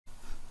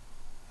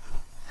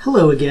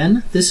Hello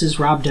again, this is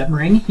Rob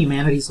Detmering,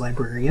 Humanities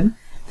Librarian.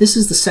 This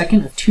is the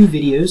second of two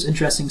videos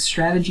addressing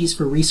strategies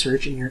for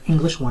research in your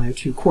English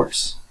 102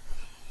 course.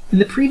 In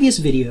the previous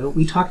video,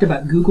 we talked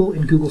about Google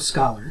and Google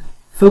Scholar,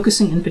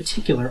 focusing in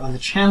particular on the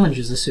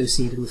challenges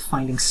associated with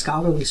finding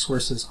scholarly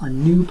sources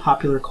on new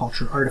popular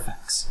culture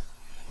artifacts.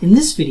 In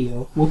this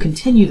video, we'll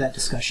continue that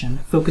discussion,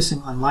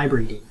 focusing on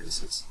library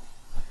databases.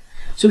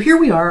 So here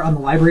we are on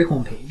the library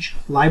homepage,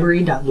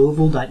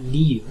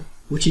 library.louisville.edu,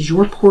 which is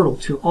your portal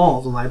to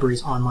all the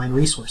library's online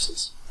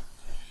resources.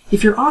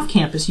 If you're off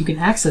campus, you can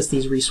access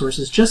these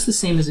resources just the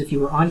same as if you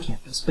were on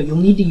campus, but you'll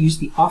need to use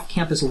the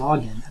off-campus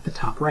login at the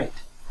top right.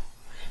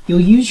 You'll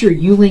use your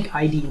ULink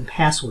ID and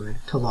password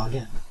to log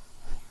in.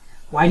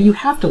 Why do you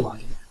have to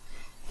log in?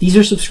 These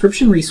are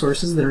subscription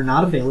resources that are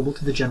not available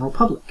to the general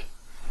public.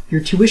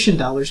 Your tuition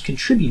dollars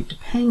contribute to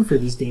paying for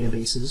these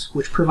databases,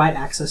 which provide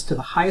access to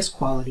the highest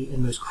quality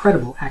and most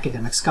credible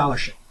academic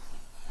scholarship.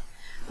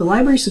 The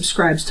library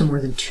subscribes to more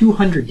than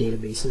 200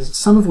 databases,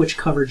 some of which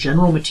cover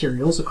general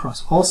materials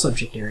across all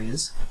subject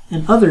areas,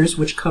 and others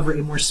which cover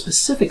a more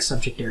specific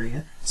subject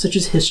area, such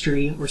as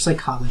history or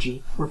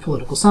psychology or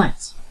political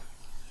science.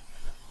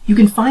 You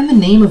can find the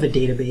name of a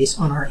database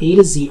on our A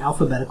to Z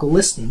alphabetical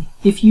listing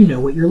if you know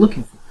what you're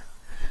looking for.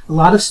 A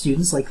lot of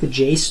students like the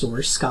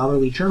JSTOR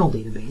Scholarly Journal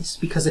database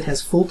because it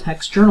has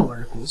full-text journal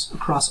articles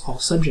across all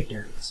subject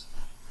areas.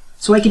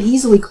 So I can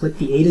easily click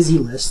the A to Z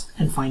list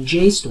and find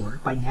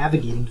JSTOR by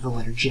navigating to the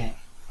letter J.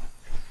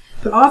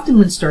 But often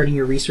when starting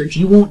your research,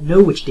 you won't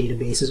know which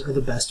databases are the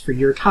best for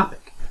your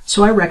topic,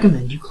 so I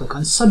recommend you click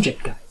on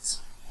Subject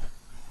Guides.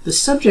 The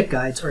subject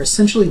guides are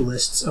essentially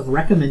lists of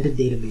recommended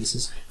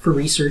databases for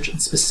research in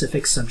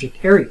specific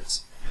subject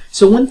areas.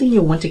 So one thing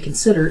you'll want to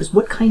consider is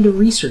what kind of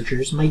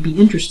researchers might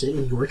be interested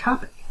in your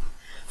topic.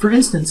 For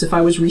instance, if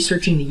I was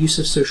researching the use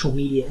of social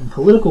media in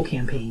political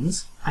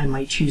campaigns, I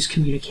might choose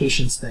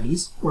communication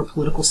studies or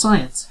political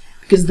science,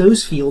 because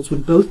those fields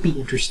would both be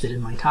interested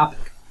in my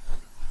topic.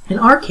 In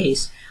our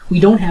case, we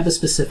don't have a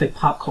specific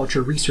pop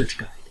culture research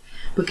guide,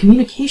 but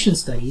communication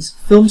studies,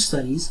 film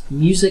studies,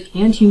 music,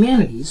 and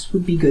humanities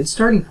would be good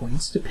starting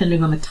points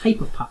depending on the type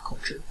of pop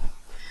culture.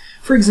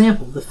 For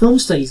example, the Film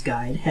Studies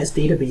Guide has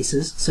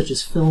databases such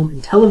as Film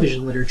and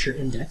Television Literature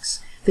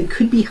Index that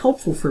could be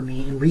helpful for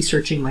me in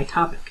researching my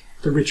topic,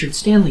 the Richard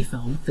Stanley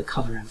film, The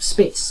Color Out of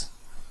Space.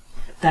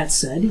 That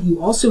said,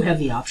 you also have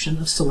the option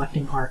of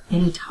selecting our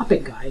Any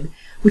Topic Guide,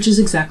 which is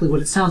exactly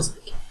what it sounds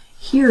like.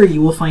 Here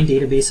you will find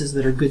databases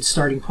that are good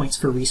starting points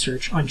for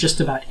research on just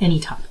about any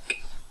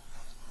topic.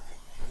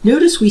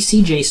 Notice we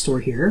see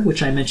JSTOR here,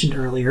 which I mentioned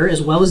earlier,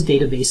 as well as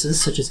databases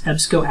such as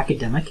EBSCO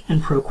Academic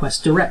and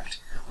ProQuest Direct,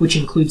 which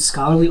include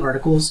scholarly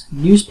articles,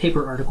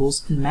 newspaper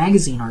articles, and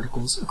magazine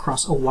articles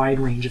across a wide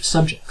range of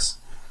subjects.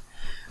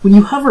 When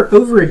you hover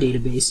over a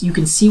database, you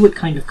can see what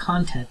kind of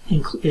content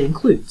it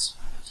includes.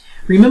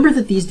 Remember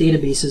that these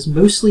databases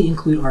mostly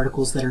include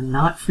articles that are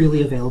not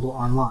freely available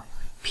online,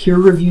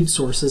 peer-reviewed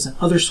sources and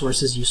other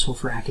sources useful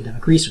for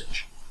academic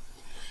research.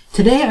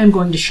 Today I'm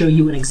going to show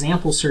you an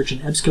example search in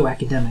EBSCO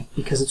Academic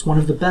because it's one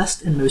of the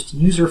best and most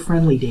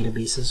user-friendly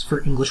databases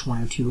for English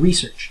 102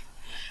 research.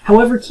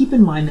 However, keep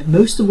in mind that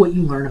most of what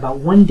you learn about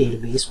one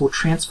database will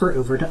transfer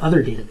over to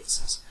other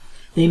databases.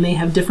 They may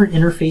have different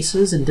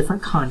interfaces and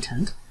different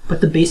content, but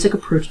the basic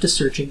approach to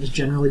searching is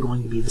generally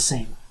going to be the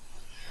same.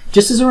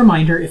 Just as a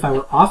reminder, if I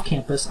were off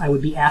campus, I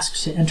would be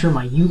asked to enter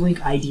my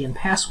ULink ID and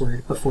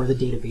password before the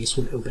database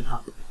would open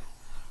up.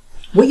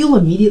 What you'll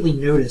immediately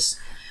notice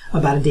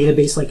about a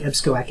database like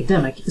EBSCO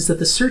Academic is that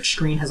the search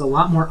screen has a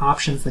lot more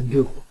options than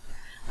Google.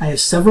 I have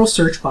several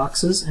search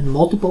boxes and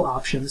multiple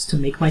options to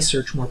make my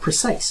search more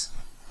precise.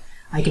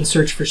 I can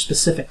search for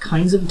specific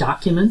kinds of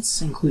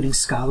documents, including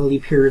scholarly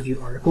peer-reviewed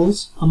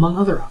articles, among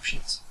other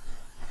options.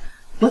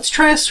 Let's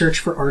try a search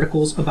for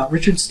articles about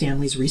Richard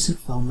Stanley's recent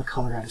film, The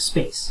Color Out of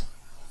Space.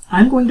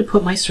 I'm going to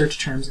put my search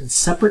terms in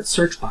separate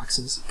search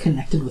boxes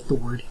connected with the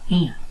word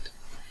 "and."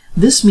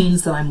 This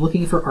means that I'm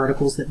looking for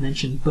articles that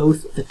mention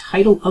both the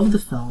title of the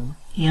film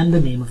and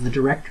the name of the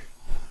director.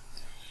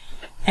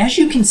 As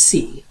you can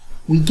see,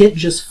 we get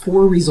just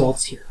 4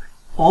 results here,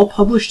 all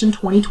published in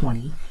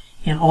 2020,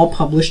 and all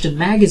published in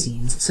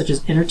magazines such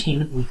as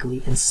Entertainment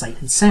Weekly and Sight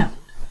and Sound.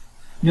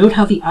 Note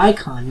how the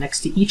icon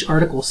next to each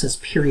article says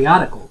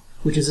periodical,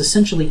 which is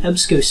essentially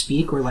EBSCO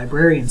speak or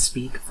librarian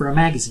speak for a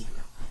magazine.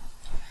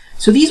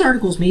 So these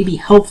articles may be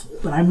helpful,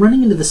 but I'm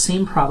running into the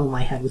same problem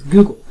I had with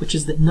Google, which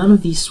is that none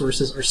of these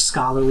sources are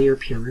scholarly or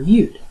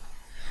peer-reviewed.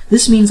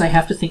 This means I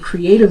have to think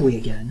creatively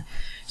again,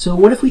 so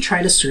what if we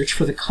try to search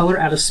for The Color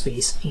Out of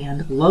Space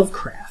and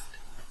Lovecraft?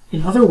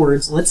 In other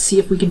words, let's see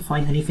if we can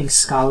find anything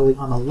scholarly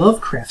on the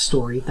Lovecraft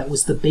story that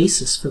was the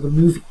basis for the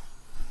movie.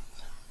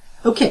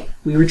 Okay,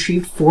 we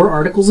retrieved 4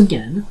 articles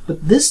again,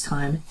 but this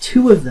time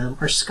 2 of them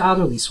are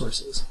scholarly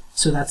sources,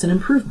 so that's an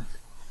improvement.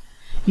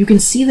 You can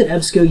see that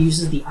EBSCO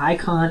uses the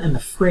icon and the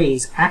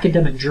phrase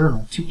academic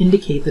journal to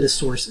indicate that a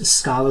source is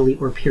scholarly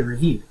or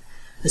peer-reviewed.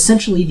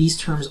 Essentially, these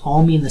terms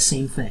all mean the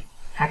same thing,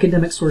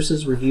 academic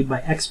sources reviewed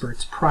by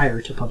experts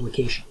prior to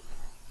publication.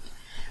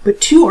 But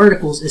 2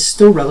 articles is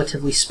still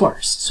relatively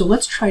sparse, so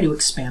let's try to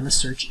expand the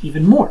search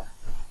even more.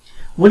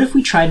 What if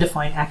we tried to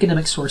find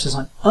academic sources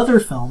on other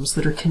films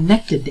that are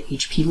connected to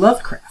H.P.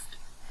 Lovecraft?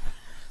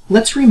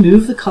 Let's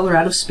remove the color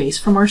out of space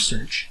from our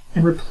search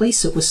and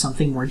replace it with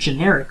something more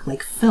generic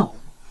like film.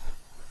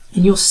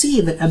 And you'll see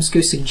that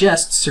EBSCO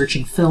suggests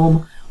searching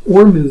film,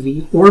 or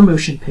movie, or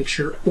motion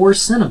picture, or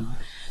cinema,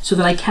 so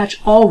that I catch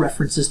all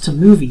references to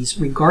movies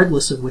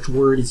regardless of which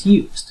word is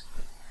used.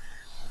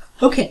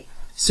 Okay,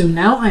 so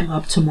now I'm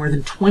up to more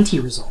than 20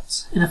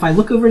 results, and if I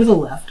look over to the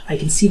left, I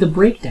can see the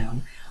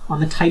breakdown on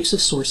the types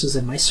of sources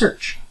in my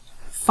search.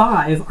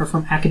 5 are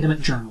from academic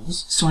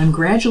journals, so I'm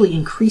gradually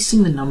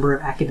increasing the number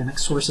of academic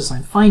sources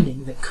I'm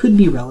finding that could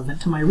be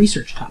relevant to my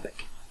research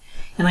topic.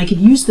 And I could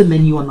use the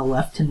menu on the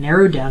left to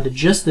narrow down to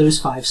just those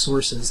 5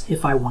 sources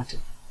if I wanted.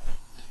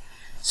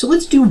 So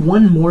let's do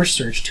one more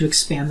search to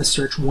expand the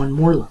search one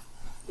more level.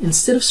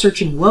 Instead of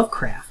searching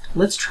Lovecraft,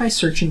 let's try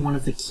searching one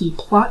of the key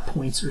plot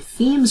points or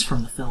themes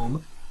from the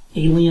film,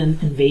 alien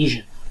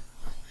invasion.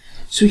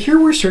 So here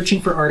we're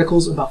searching for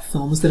articles about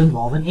films that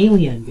involve an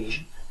alien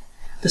invasion.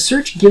 The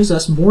search gives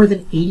us more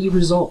than 80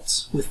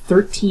 results, with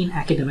 13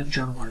 academic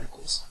journal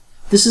articles.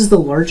 This is the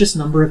largest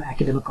number of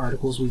academic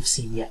articles we've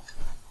seen yet.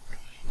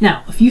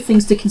 Now, a few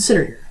things to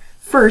consider here.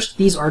 First,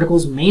 these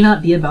articles may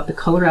not be about the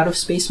Color Out of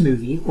Space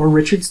movie, or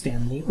Richard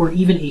Stanley, or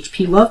even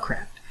H.P.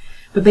 Lovecraft,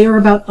 but they are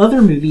about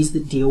other movies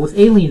that deal with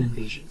alien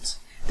invasions.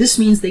 This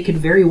means they could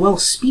very well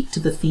speak to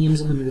the themes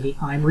in the movie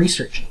I'm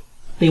researching.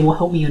 They will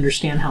help me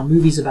understand how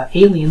movies about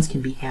aliens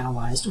can be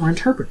analyzed or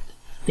interpreted.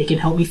 They can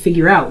help me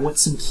figure out what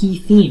some key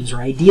themes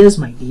or ideas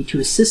might be to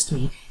assist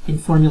me in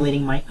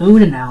formulating my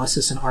own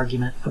analysis and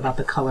argument about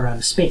the Color Out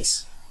of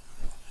Space.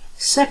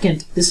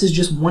 Second, this is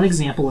just one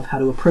example of how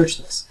to approach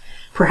this.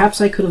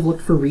 Perhaps I could have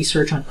looked for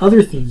research on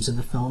other themes in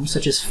the film,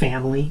 such as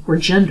family or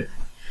gender.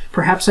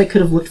 Perhaps I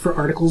could have looked for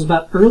articles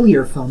about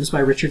earlier films by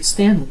Richard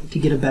Stanley to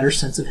get a better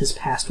sense of his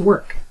past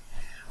work.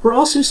 We're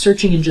also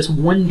searching in just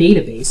one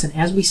database, and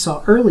as we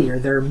saw earlier,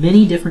 there are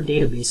many different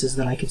databases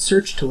that I could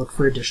search to look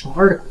for additional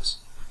articles.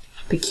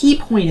 The key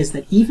point is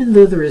that even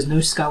though there is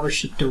no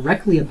scholarship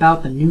directly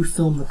about the new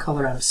film The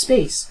Color Out of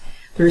Space,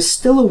 there is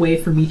still a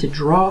way for me to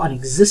draw on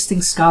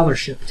existing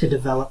scholarship to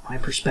develop my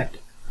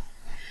perspective.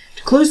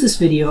 To close this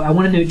video, I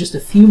want to note just a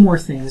few more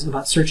things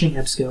about searching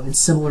EBSCO in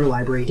similar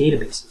library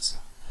databases.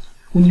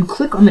 When you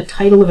click on the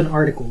title of an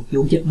article,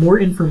 you'll get more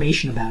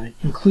information about it,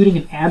 including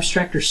an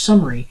abstract or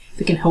summary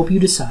that can help you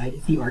decide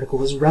if the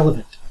article is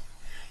relevant.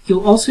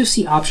 You'll also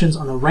see options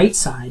on the right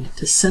side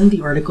to send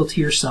the article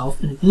to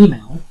yourself in an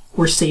email,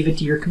 or save it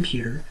to your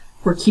computer,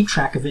 or keep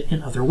track of it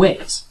in other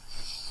ways.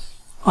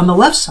 On the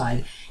left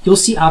side, you'll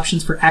see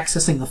options for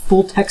accessing the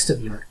full text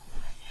of the article.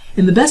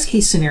 In the best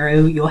case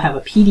scenario, you'll have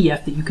a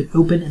PDF that you can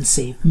open and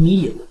save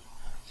immediately.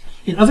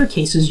 In other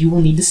cases, you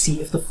will need to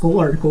see if the full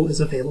article is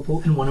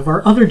available in one of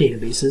our other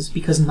databases,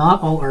 because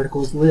not all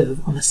articles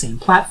live on the same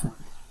platform.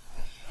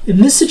 In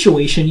this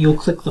situation, you'll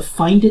click the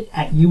Find It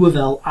at U of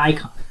L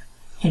icon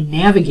and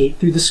navigate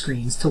through the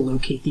screens to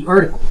locate the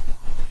article.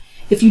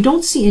 If you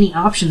don't see any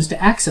options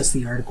to access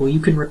the article, you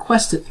can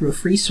request it through a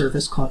free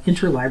service called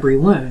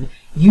Interlibrary Loan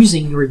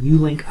using your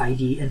Ulink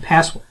ID and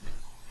password.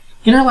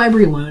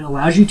 Interlibrary Loan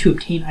allows you to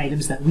obtain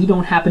items that we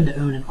don't happen to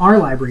own in our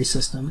library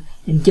system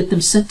and get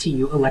them sent to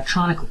you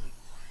electronically.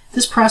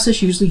 This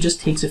process usually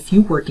just takes a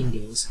few working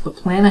days, but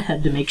plan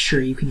ahead to make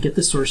sure you can get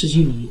the sources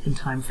you need in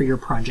time for your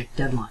project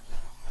deadline.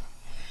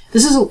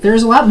 There's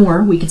a lot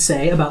more we could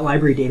say about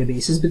library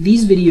databases, but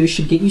these videos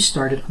should get you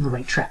started on the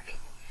right track.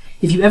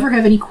 If you ever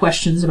have any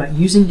questions about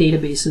using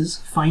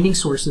databases, finding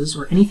sources,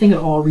 or anything at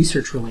all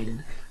research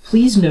related,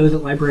 please know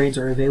that librarians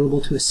are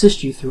available to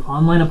assist you through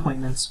online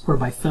appointments or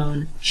by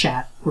phone,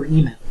 chat, or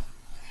email.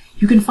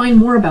 You can find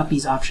more about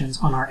these options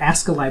on our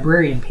Ask a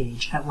Librarian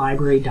page at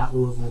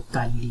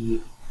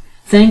library.louisville.edu.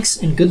 Thanks,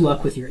 and good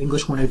luck with your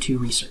English 102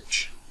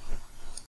 research.